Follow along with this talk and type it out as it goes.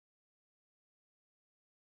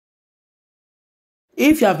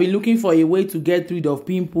If you have been looking for a way to get rid of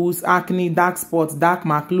pimples, acne, dark spots, dark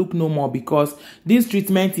mark, look no more, because this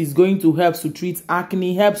treatment is going to help to treat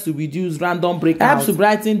acne, helps to reduce random breakouts, helps to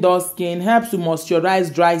brighten dull skin, helps to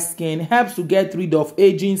moisturize dry skin, helps to get rid of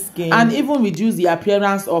aging skin, and even reduce the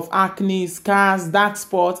appearance of acne, scars, dark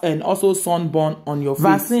spots, and also sunburn on your face.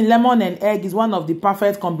 Vaseline lemon and egg is one of the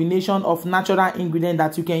perfect combination of natural ingredients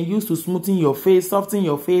that you can use to smoothen your face, soften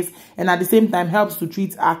your face, and at the same time helps to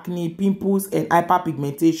treat acne, pimples, and hyperpigmentation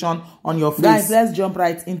on your face. Guys, let's jump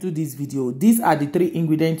right into this video. These are the 3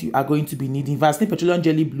 ingredients you are going to be needing: Vaseline petroleum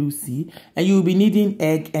jelly blue sea, and you will be needing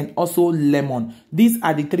egg and also lemon. These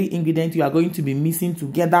are the 3 ingredients you are going to be mixing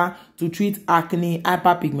together to treat acne,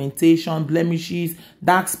 hyperpigmentation, blemishes,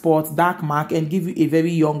 dark spots, dark mark, and give you a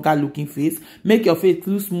very younger looking face, make your face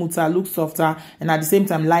look smoother, look softer, and at the same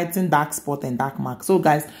time lighten dark spot and dark mark. So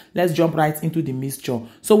guys, let's jump right into the mixture.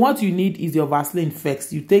 So what you need is your Vaseline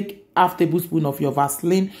first. You take half tablespoon of your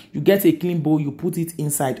Vaseline, you get a clean bowl, you put it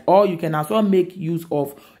inside, or you can as well make use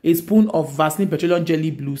of a spoon of Vaseline petroleum jelly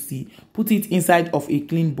blue sea, put it inside of a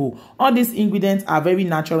clean bowl. All these ingredients are very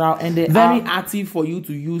natural and they very active for you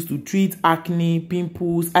to use to treat acne,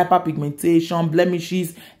 pimples, hyperpigmentation,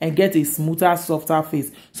 blemishes, and get a smoother, softer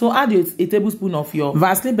face. So add a tablespoon of your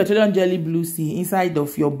Vaseline petroleum jelly blue sea inside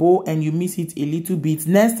of your bowl and you mix it a little bit.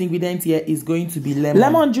 Next ingredient here is going to be lemon.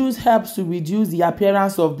 Lemon juice helps to reduce the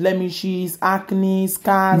appearance of blemishes, acne,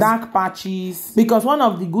 scars, dark patches, because one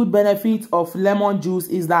of the good benefits of lemon juice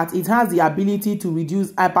is that it has the ability to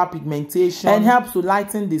reduce hyperpigmentation and helps to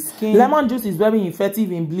lighten the skin. Lemon juice is very effective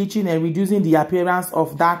in bleaching and reducing the appearance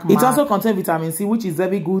of dark marks. It also contains vitamin C, which is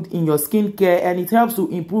very good in your skin care, and it helps to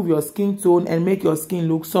improve your skin tone and make your skin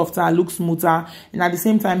look softer, look smoother, and at the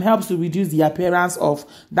same time helps to reduce the appearance of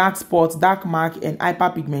dark spots, dark mark, and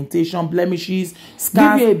hyperpigmentation, blemishes,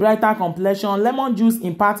 scars. Give you a brighter complexion. Lemon juice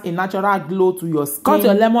imparts a natural glow to your skin. Cut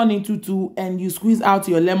your lemon into 2 and you squeeze out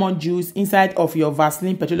your lemon juice inside of your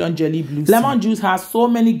Vaseline petroleum jelly blue sea. Lemon juice has so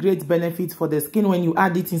many great benefits for the skin when you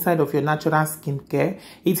add it inside of your natural skincare.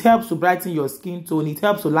 It helps to brighten your skin tone, it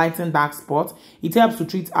helps to lighten dark spots, it helps to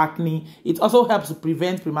treat acne, it also helps to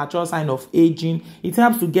prevent premature sign of aging, it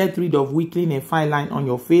helps to get rid of weakling and fine line on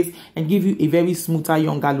your face and give you a very smoother,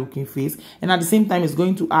 younger looking face, and at the same time it's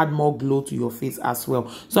going to add more glow to your face as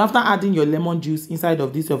well. So after adding your lemon juice inside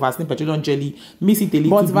of this your Vaseline petroleum jelly, mix it a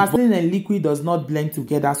little bit. But Vaseline and liquid does not blend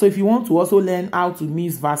together, so if you want to also learn how to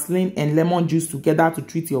mix Vaseline and lemon juice together to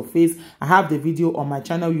treat your face, I have the video on my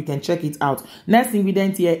channel, you can check it out. Next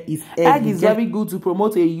ingredient here is egg. Egg is very good to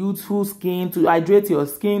promote a youthful skin, to hydrate your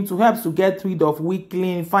skin, to help to get rid of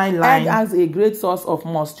weakling, fine lines. Egg has a great source of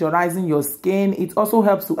moisturizing your skin. It also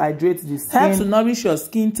helps to hydrate the skin, helps to nourish your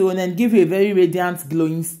skin tone and give you a very radiant,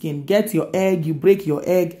 glowing skin. Get your egg, you break your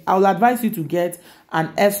egg. I will advise you to get an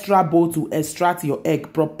extra bowl to extract your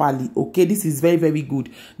egg properly. Okay, this is very, very good.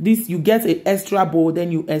 This, you get an extra bowl,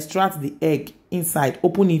 then you extract the egg inside,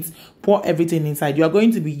 open it, pour everything inside. You are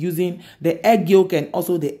going to be using the egg yolk and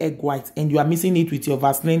also the egg white, and you are mixing it with your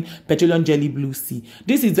Vaseline petroleum jelly blue sea.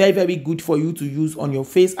 This is very, very good for you to use on your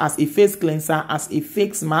face as a face cleanser, as a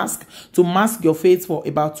face mask, to mask your face for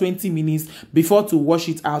about 20 minutes before to wash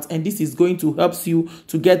it out. And this is going to help you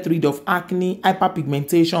to get rid of acne,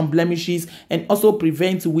 hyperpigmentation, blemishes, and also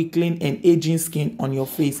prevent weakling and aging skin on your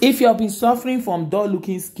face. If you have been suffering from dull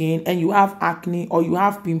looking skin and you have acne or you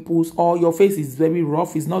have pimples or your face is very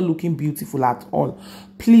rough, it's not looking beautiful at all,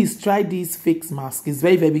 please try this face mask. It's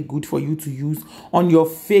very, very good for you to use on your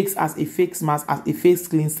face as a face mask, as a face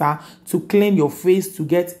cleanser, to clean your face, to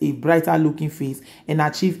get a brighter looking face and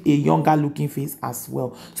achieve a younger looking face as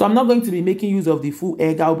well. So I'm not going to be making use of the full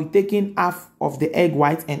egg. I'll be taking half of the egg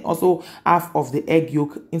white and also half of the egg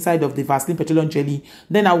yolk inside of the Vaseline petroleum jelly.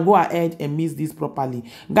 Then I'll go ahead and mix this properly.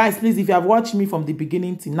 Guys, please, if you have watched me from the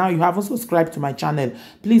beginning till now, you haven't subscribed to my channel,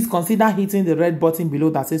 please consider hitting the red button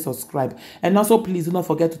below that says subscribe. And also please do not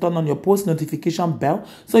forget to turn on your post notification bell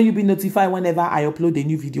so you'll be notified whenever I upload a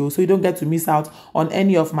new video, so you don't get to miss out on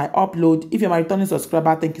any of my upload. If you're my returning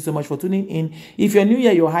subscriber, thank you so much for tuning in. If you're new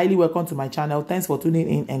here, you're highly welcome to my channel. Thanks for tuning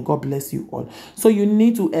in and God bless you all. So you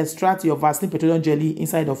need to extract your Vaseline petroleum jelly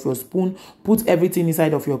inside of your spoon, put everything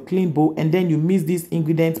inside of your clean bowl, and then you mix this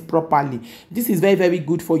ingredient properly. This is very, very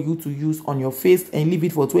good for you to use on your face, and leave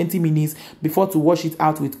it for 20 minutes before to wash it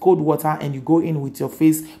out with cold water and you go in with your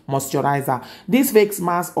face moisturizer. This face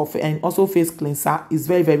mask and also face cleanser is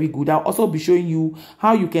very, very good. I'll also be showing you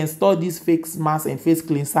how you can store this face mask and face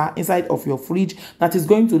cleanser inside of your fridge that is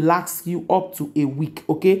going to last you up to a week,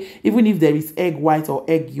 okay? Even if there is egg white or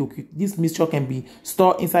egg yolk, this mixture can be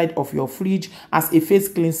stored inside of your fridge as a face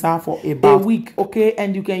cleanser for about a week, okay?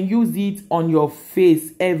 And you can use it on your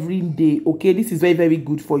face every day, okay? This is very, very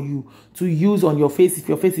good for you to use on your face if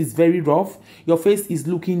your face is very rough, your face is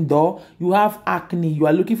looking dull, you have acne, you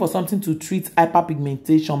are looking for something to treat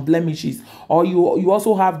hyperpigmentation, blemishes, or you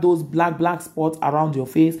also have those black spots around your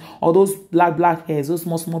face, or those black hairs, those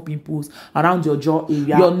small pimples around your jaw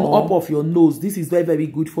area, up of your nose. This is very, very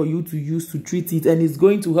good for you to use to treat it, and it's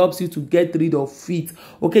going to help you to get rid of it,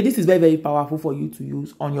 okay? This is very, very powerful for you to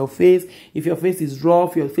use on your face if your face is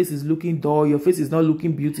rough, your face is looking dull, your face is not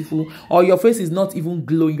looking beautiful, or your face is not even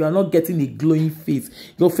glowing, you are not getting a glowing face,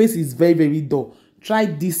 your face is very, very dull. Try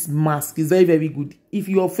this mask. It's very, very good. If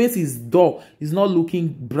your face is dull, it's not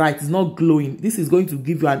looking bright, it's not glowing, this is going to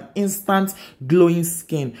give you an instant glowing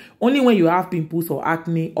skin. Only when you have pimples or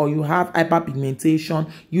acne or you have hyperpigmentation,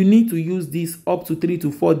 you need to use this up to 3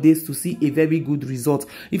 to 4 days to see a very good result.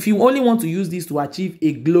 If you only want to use this to achieve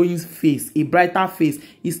a glowing face, a brighter face,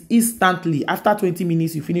 is instantly after 20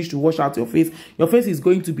 minutes you finish to wash out your face is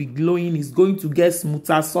going to be glowing, it's going to get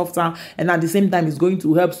smoother, softer, and at the same time it's going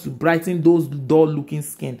to help to brighten those dull looking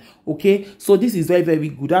skin, okay? So this is very, very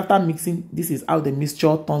good. After mixing, this is how the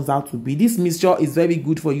mixture turns out to be. This mixture is very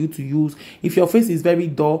good for you to use if your face is very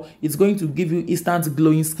dull. It's going to give you instant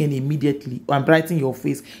glowing skin immediately and brighten your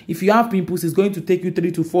face. If you have pimples, it's going to take you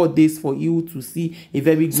 3 to 4 days for you to see a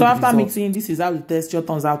very good result. So after mixing, this is how the texture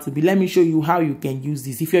turns out to be. Let me show you how you can use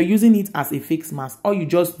this. If you're using it as a face mask, all you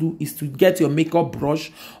just do is to get your makeup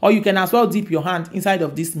brush, or you can as well dip your hand inside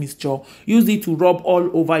of this mixture, use it to rub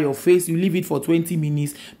all over your face. You leave it for 20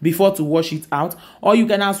 minutes before to wash it out, or you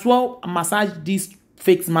can as well massage this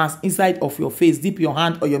face mask inside of your face. Dip your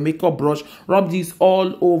hand or your makeup brush, rub this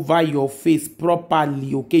all over your face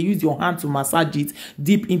properly, okay? Use your hand to massage it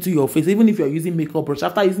deep into your face. Even if you're using makeup brush,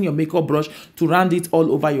 after using your makeup brush to round it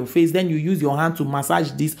all over your face, then you use your hand to massage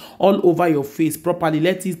this all over your face properly.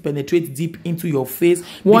 Let it penetrate deep into your face.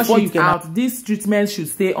 Wash it out. This treatment should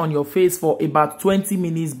stay on your face for about 20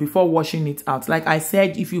 minutes before washing it out. Like I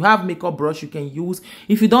said, if you have makeup brush, you can use.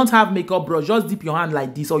 If you don't have makeup brush, just dip your hand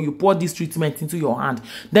like this, or you pour this treatment into your hand.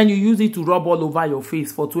 Then you use it to rub all over your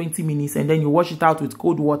face for 20 minutes, and then you wash it out with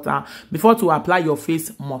cold water before to apply your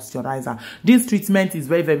face moisturizer. This treatment is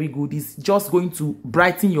very, very good. It's just going to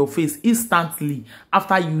brighten your face instantly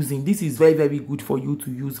after using. This is very, very good for you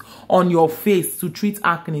to use on your face to treat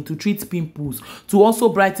acne, to treat pimples, to also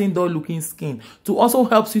brighten dull looking skin, to also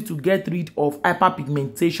helps you to get rid of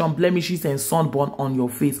hyperpigmentation, blemishes, and sunburn on your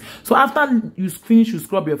face. So after you finish, you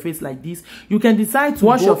scrub your face like this, you can decide to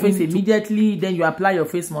wash your face immediately. Then you apply your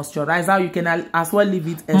face moisturizer. You can as well leave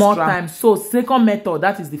it extra more time. So second method,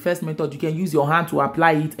 that is the first method, you can use your hand to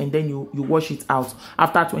apply it, and then you wash it out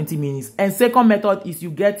after 20 minutes. And second method is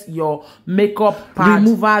you get your makeup pad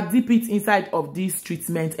remover, dip it inside of this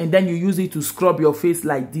treatment, and then you use it to scrub your face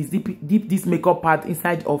like this. Dip this makeup pad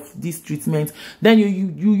inside of this treatment, then you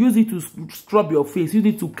use it to scrub your face, use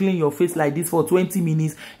it to clean your face like this for 20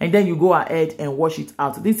 minutes, and then you go ahead and wash it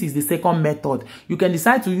out. This is the second method. You can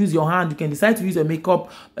decide to use your hand, you can decide to use your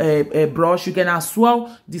makeup brush, you can as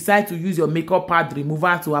well decide to use your makeup pad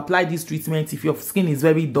remover to apply this treatment. If your skin is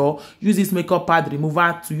very dull, use this makeup pad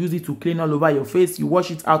remover to use it to clean all over your face. You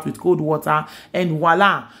wash it out with cold water, and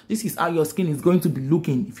voila, this is how your skin is going to be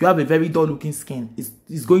looking. If you have a very dull looking skin,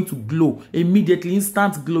 it's going to glow immediately.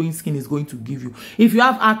 Instant glowing skin is going to give you. If you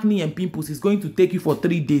have acne and pimples, it's going to take you for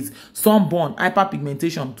 3 days. Sunburn,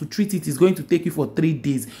 hyperpigmentation, to treat it is going to take you for 3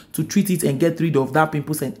 days to treat it and get rid of that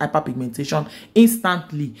pimples and hyperpigmentation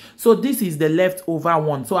instantly. So this is the leftover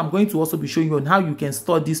one. So I'm going to also be showing you on how you can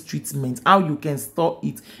store this treatment, how you can store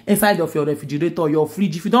it inside of your refrigerator, your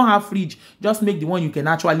fridge. If you don't have fridge, just make the one you can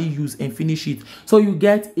actually use and finish it. So you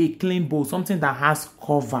get a clean bowl, something that has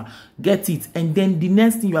cover. Get it. And then the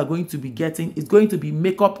next thing you are going to be getting is going to be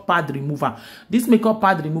makeup pad remover. This makeup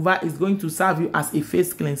pad remover is going to serve you as a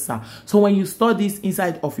face cleanser. So when you store this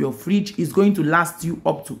inside of your fridge, it's going to last you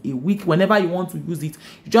up to a week. Whenever you want to use it,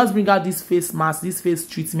 you just bring out this face mask, this face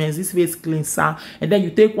treatment, this face cleanser, and then you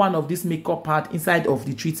take one of this makeup pad inside of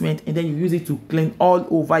the treatment, and then you use it to clean all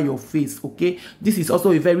over your face, okay? This is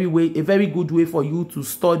also a very good way for you to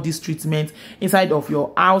store this treatment inside of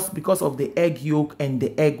your house because of the egg yolk and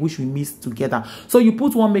the egg which we mix together. So you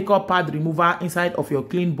put one makeup pad remover inside of your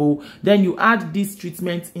clean bowl, then you add this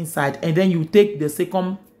treatment inside, and then you take the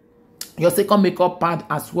second your second makeup pad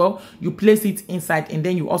as well. You place it inside, and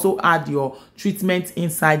then you also add your treatment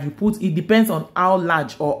inside. You put, it depends on how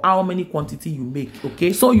large or how many quantity you make.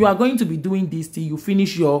 Okay, so you are going to be doing this till you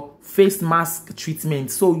finish your face mask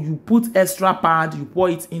treatment. So you put extra pad, you pour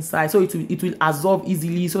it inside, so it will absorb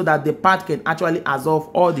easily, so that the pad can actually absorb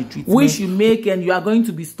all the treatment which you make. And you are going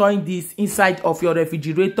to be storing this inside of your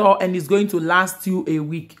refrigerator, and it's going to last you a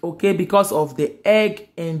week. Okay, because of the egg,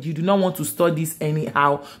 and you do not want to store this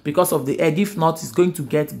anyhow because of the egg. If not, it's going to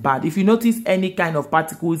get bad. If you notice any kind of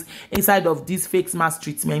particles inside of this face mask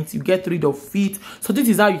treatment, you get rid of it. So this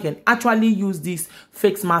is how you can actually use this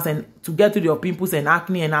face mask and to get rid of pimples and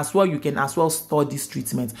acne, and as well you can as well store this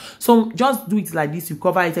treatment. So just do it like this. You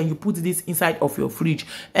cover it and you put this inside of your fridge.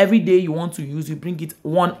 Every day you want to use, you bring it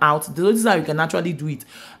one out. This is how you can actually do it.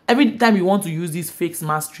 Every time you want to use this face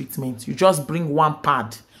mask treatment, you just bring one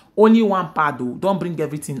pad. Only one pad though. Don't bring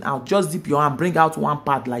everything out. Just dip your hand, bring out one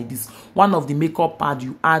pad like this. One of the makeup pad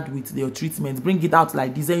you add with your treatment, bring it out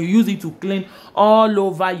like this, and you use it to clean all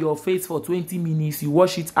over your face for 20 minutes. You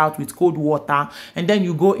wash it out with cold water, and then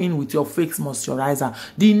you go in with your face moisturizer.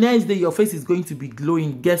 The next day your face is going to be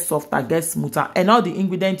glowing, get softer, get smoother. And all the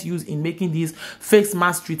ingredients used in making this face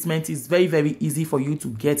mask treatment is very, very easy for you to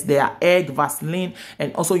get. They are egg, Vaseline,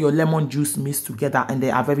 and also your lemon juice mixed together, and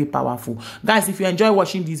they are very powerful. Guys, if you enjoy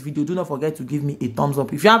watching this video, do not forget to give me a thumbs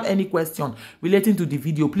up. If you have any question relating to the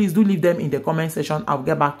video, please do leave them in the comment section. I'll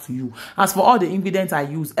get back to you. As for all the ingredients I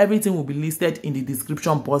use, everything will be listed in the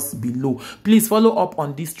description box below. Please follow up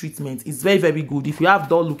on this treatment. It's very, very good. If you have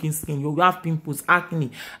dull looking skin, you have pimples, acne,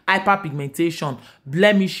 hyperpigmentation,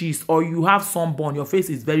 blemishes, or you have sunburn, your face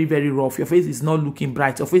is very, very rough, your face is not looking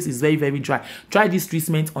bright, your face is very, very dry, try this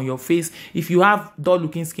treatment on your face. If you have dull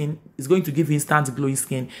looking skin, it's going to give instant glowing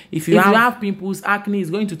skin. If you have pimples, acne, it's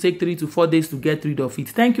going to take 3 to 4 days to get rid of it.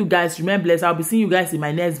 Thank you guys. Remain blessed. I'll be seeing you guys in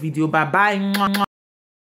my next video. Bye bye.